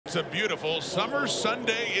It's a beautiful summer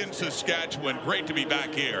Sunday in Saskatchewan. Great to be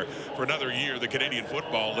back here for another year of the Canadian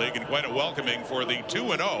Football League, and quite a welcoming for the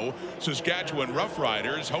 2-0 Saskatchewan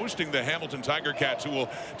Roughriders hosting the Hamilton Tiger Cats, who will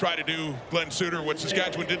try to do Glenn Suitor what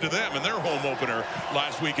Saskatchewan did to them in their home opener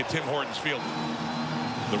last week at Tim Hortons Field.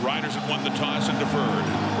 The Riders have won the toss and deferred.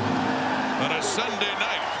 On a Sunday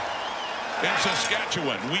night in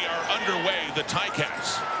Saskatchewan, we are underway, the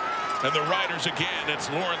Ticats. And the Riders again,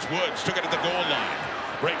 it's Lawrence Woods, took it at the goal line.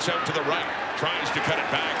 Breaks out to the right, tries to cut it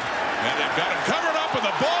back, and they've got him covered up, and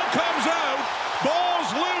the ball comes out.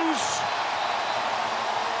 Ball's loose.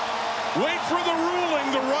 Wait for the ruling.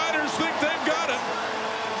 The Riders think they've got it.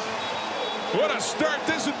 What a start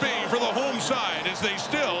this would be for the home side as they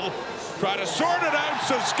still try to sort it out.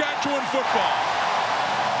 Saskatchewan football.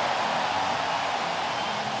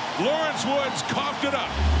 Lawrence Woods coughed it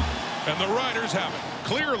up, and the Riders have it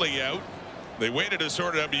clearly out. They waited to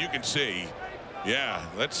sort it out, but you can see, yeah,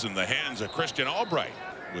 that's in the hands of Christian Albright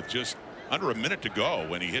with just under a minute to go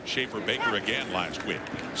when he hit Schaefer Baker again last week.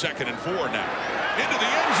 2nd and 4 now. Into the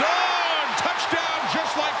end zone. Touchdown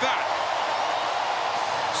just like that.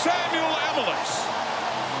 Samuel Emilus.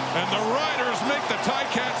 And the Riders make the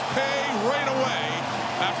Ticats pay right away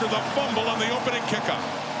after the fumble on the opening kickoff.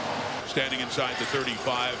 Standing inside the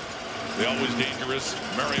 35, the always dangerous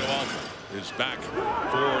Mario Alford is back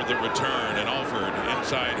for the return, and Alford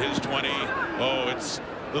inside his 20. Oh, it's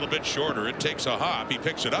a little bit shorter. It takes a hop. He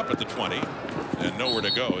picks it up at the 20 and nowhere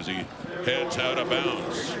to go as he heads out of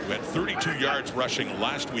bounds. We had 32 yards rushing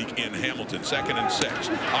last week in Hamilton. 2nd and 6.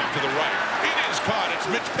 Off to the right. It is caught. It's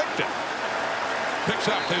Mitch Picton. Picks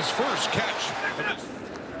up his first catch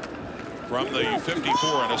from the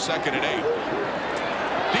 54 on a 2nd and 8.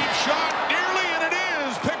 Deep shot. Nearly, and it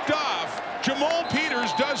is picked off. Jamal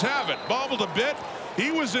Peters does have it. Bobbled a bit. He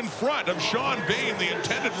was in front of Sean Bain, the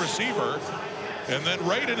intended receiver, and then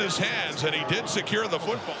right in his hands, and he did secure the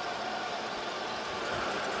football.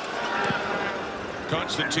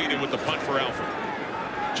 Constantine with the punt for Alfred.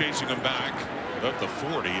 Chasing him back about the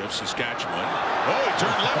 40 of Saskatchewan. Oh, he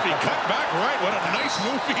turned left. He cut back right. What a nice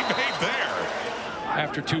move he made there.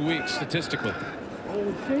 After 2 weeks, statistically.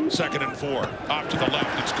 2nd and 4. Off to the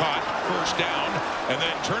left. It's caught. 1st down. And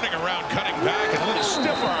then turning around, cutting back. And a little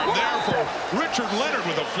stiff arm there for Richard Leonard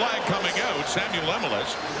with a flag coming out. Samuel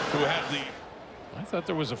Emilus, who had the... I thought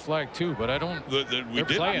there was a flag too, but I don't...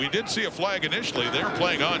 We did see a flag initially. They were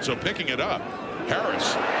playing on, so picking it up.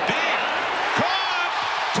 Harris. Deep. Caught.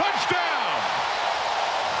 Touchdown.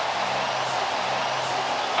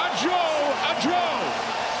 Ajo.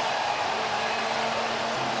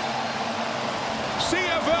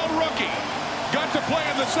 CFL rookie. Got to play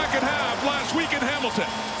in the 2nd half last week in Hamilton.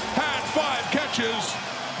 Had 5 catches.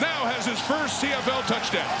 Now has his first CFL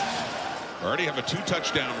touchdown. Already have a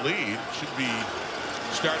 2-touchdown lead. Should be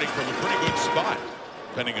starting from a pretty good spot,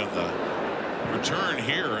 depending on the return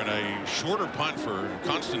here. And a shorter punt for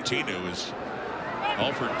Constantino as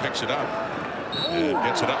Alford picks it up and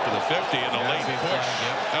gets it up to the 50, and a late push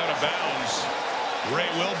out of bounds. Ray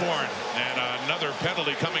Wilborn, and another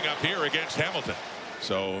penalty coming up here against Hamilton.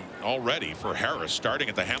 So already for Harris, starting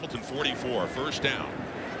at the Hamilton 44, 1st down.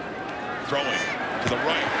 Throwing to the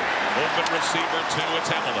right. Open receiver to it's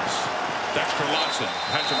Emilus. Dexter Lawson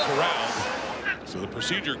has him corralled. So the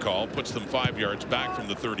procedure call puts them 5 yards back from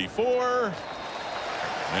the 34.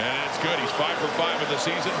 And it's good. He's 5 for 5 of the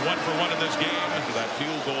season, 1 for 1 in this game after that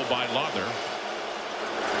field goal by Lawther.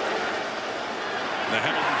 The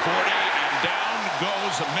Hamilton 40, and down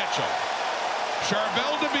goes Mitchell.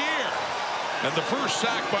 Charbel de Beer. And the first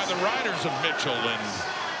sack by the Riders of Mitchell in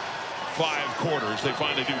 5 quarters. They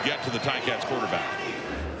finally do get to the Ticats quarterback.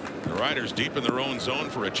 The Riders deep in their own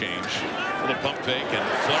zone for a change. A little pump fake and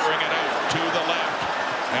flaring it out to the left.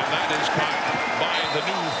 And that is caught by the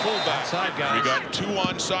new fullback. Onside, guys. We got 2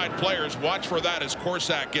 onside players. Watch for that as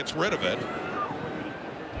Corsack gets rid of it.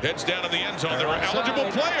 Heads down in the end zone. There are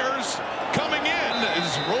eligible players coming in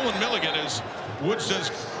as Roland Milligan, as Woods does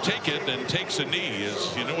take it and takes a knee,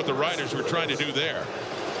 as you know what the Riders were trying to do there.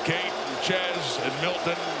 Kate, Ches, and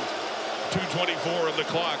Milton, 2:24 on the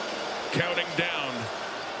clock, counting down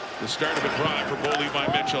the start of a drive for Bo Levi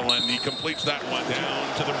Mitchell, and he completes that one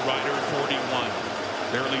down to the Rider 41.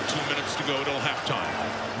 Barely 2 minutes to go till halftime.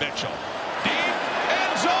 Mitchell, deep,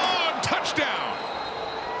 end zone, touchdown!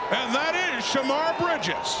 And that is Shamar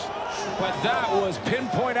Bridges. But that was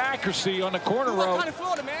pinpoint accuracy on the corner route.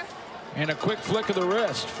 And a quick flick of the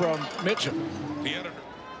wrist from Mitchell. The editor.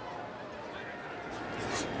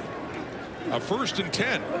 A 1st and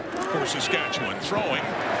 10 for Saskatchewan, throwing,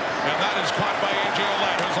 and that is caught by A.J.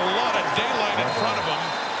 Ouellette. There's a lot of daylight in front of him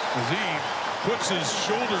as he puts his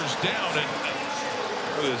shoulders down, and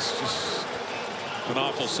It was just an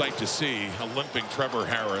awful sight to see. A limping Trevor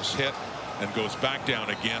Harris hit and goes back down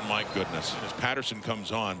again. My goodness. As Patterson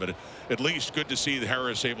comes on, but at least good to see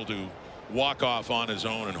Harris able to walk off on his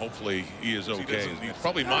own, and hopefully he is okay. He's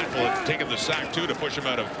probably mindful of taking the sack too to push him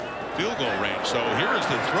out of field goal range. So here is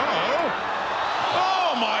the throw.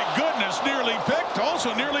 Oh my goodness, nearly picked,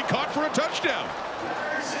 also nearly caught for a touchdown.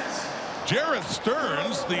 Jareth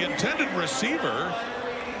Stearns, the intended receiver,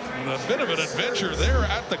 and a bit of an adventure there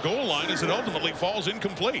at the goal line as it ultimately falls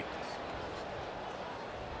incomplete.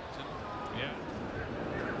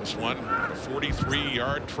 This one, a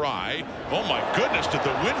 43-yard try. Oh my goodness, did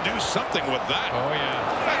the wind do something with that? Oh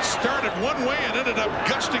yeah. That started one way and ended up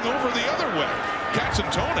gusting over the other way.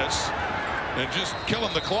 Katsantonis, and just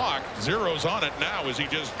killing the clock. Zeros on it now as he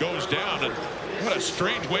just goes down. And what a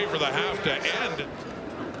strange way for the half to end.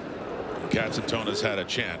 Katsantonis had a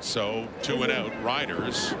chance. So 2 and out.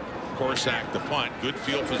 Riders. Corsack the punt. Good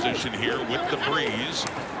field position here with the breeze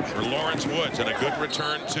for Lawrence Woods, and a good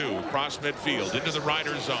return too. Across midfield into the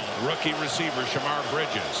Riders zone. Rookie receiver Shamar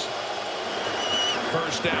Bridges.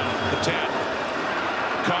 First down, the 10.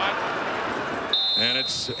 Caught. And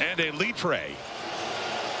it's Ande Litre.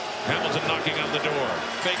 Hamilton knocking on the door.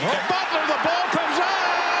 Faking to Butler. The ball comes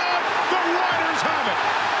out. The Riders have it.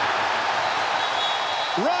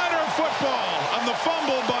 Rider football on the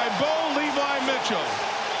fumble by Bo Levi Mitchell.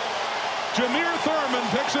 Jameer Thurman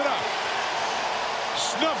picks it up,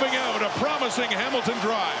 snuffing out a promising Hamilton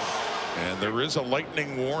drive. And there is a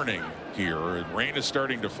lightning warning here. Rain is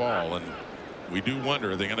starting to fall, and we do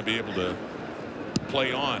wonder, are they going to be able to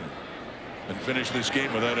play on and finish this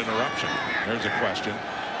game without interruption? There's a question.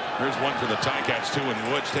 Here's one for the Ticats too,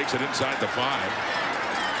 and Woods takes it inside the 5.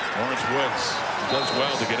 Lawrence Woods does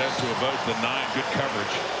well to get out to about the 9. Good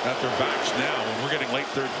coverage at their backs now. When we're getting late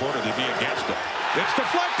third quarter, they'd be against it. It's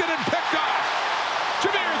deflected and picked off.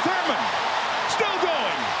 Jameer Thurman still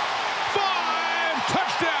going. 5,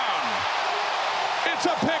 touchdown. It's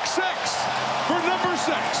a pick 6 for number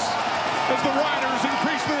 6 as the Riders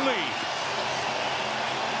increase their lead.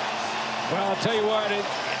 Well, I'll tell you what,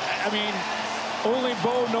 I mean, only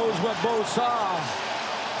Bo knows what Bo saw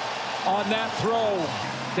on that throw.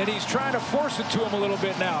 That he's trying to force it to him a little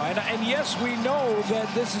bit now. And yes, we know that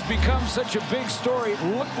this has become such a big story. It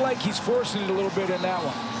looked like he's forcing it a little bit in that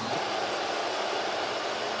one.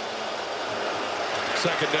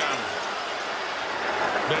 Second down.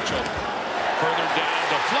 Mitchell further down,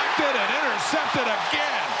 deflected and intercepted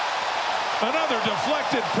again. Another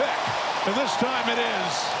deflected pick. And this time it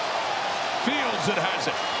is Fields that has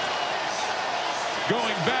it.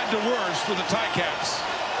 Going bad to worse for the Ticats.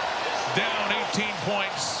 Down 18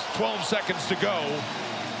 points, 12 seconds to go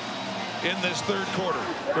in this third quarter.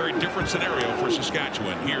 Very different scenario for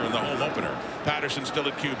Saskatchewan here in the home opener. Patterson still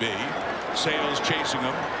at QB. Sales chasing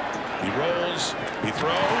him. He rolls, he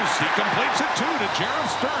throws, he completes it too to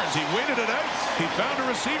Jareth Stearns. He waited it out. He found a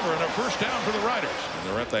receiver and a first down for the Riders. And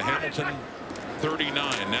they're at the Hamilton 39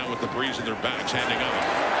 now with the breeze in their backs, handing off.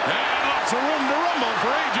 And lots of room to rumble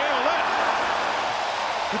for A.J. Ouellette.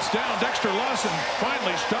 It's down. Dexter Lawson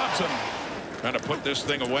finally stops him. Trying to put this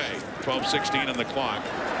thing away. 12:16 on the clock.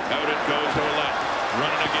 Out it goes to Ouellette.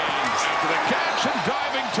 Running again after the catch and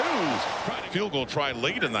diving too. Field goal try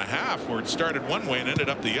late in the half where it started one way and ended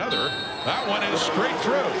up the other. That one is straight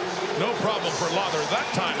through. No problem for Lawler that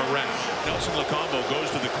time around. Nelson Lacombo goes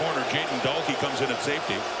to the corner. Jaden Dalkey comes in at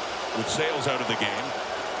safety with Sales out of the game.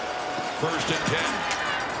 First and 10.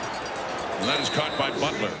 And that is caught by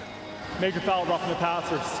Butler. Major foul roughing the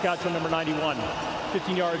passer, Saskatchewan number 91.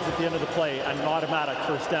 15 yards at the end of the play, and an automatic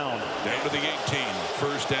first down. Down to the 18,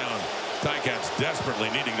 first down. Ticats desperately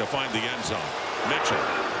needing to find the end zone. Mitchell,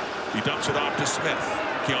 he dumps it off to Smith.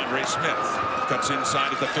 Keandre Smith cuts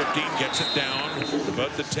inside at the 15, gets it down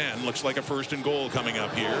about the 10. Looks like a first and goal coming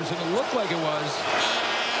up here. It looked like it was.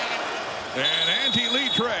 And Ande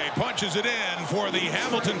Litre punches it in for the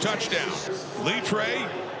Hamilton touchdown. Litre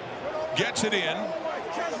gets it in.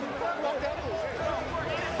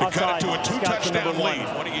 They cut it to a 2-touchdown lead,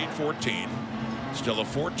 28-14. Still a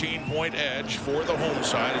 14-point edge for the home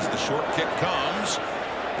side as the short kick comes.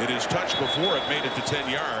 It is touched before it made it to 10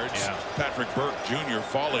 yards. Yeah. Patrick Burke Jr.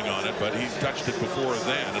 falling on it, but he touched it before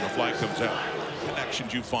then, and a flag comes out.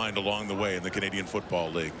 Connections you find along the way in the Canadian Football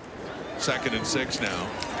League. 2nd and 6 now.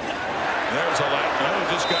 There's a lad.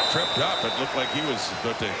 No, just got tripped up. It looked like he was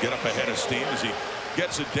about to get up ahead of steam as he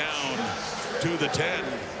gets it down to the 10.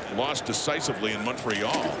 Lost decisively in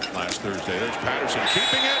Montreal last Thursday. There's Patterson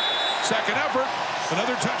keeping it. Second effort.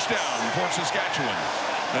 Another touchdown for Saskatchewan.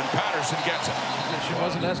 And Patterson gets it. She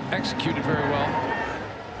wasn't executed very well.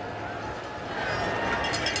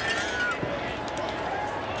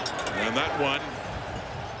 And that one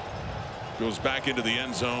goes back into the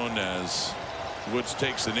end zone as Woods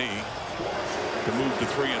takes the knee to move to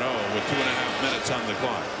 3-0 with 2.5 minutes on the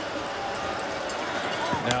clock.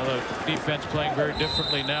 Now the defense playing very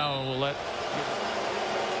differently now, and we'll let.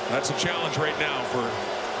 That's a challenge right now for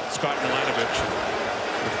Scott Milanovich.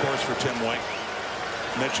 Of course, for Tim White.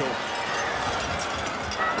 Mitchell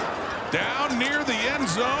down near the end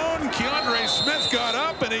zone. Keandre Smith got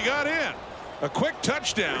up and he got in. A quick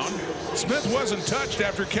touchdown. Smith wasn't touched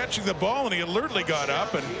after catching the ball, and he alertly got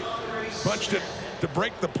up and punched it to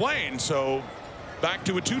break the plane. So back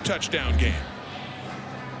to a 2-touchdown game.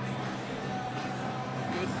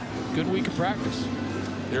 Good week of practice.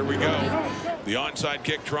 Here we go. The onside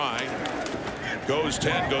kick try. Goes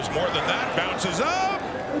 10, goes more than that, bounces up,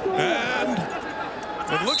 and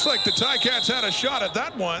it looks like the Ticats had a shot at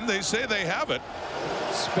that one. They say they have it.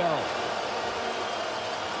 Spell.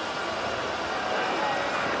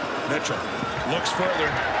 Mitchell looks further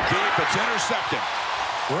deep. It's intercepted.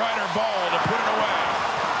 Ryder ball to put it away.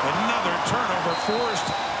 Another turnover forced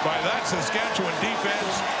by that Saskatchewan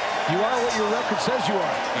defense. You are what your record says you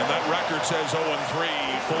are. And that record says 0-3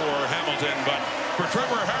 for Hamilton. But for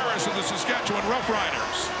Trevor Harris and the Saskatchewan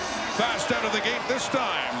Roughriders, fast out of the gate this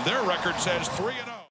time. Their record says 3-0.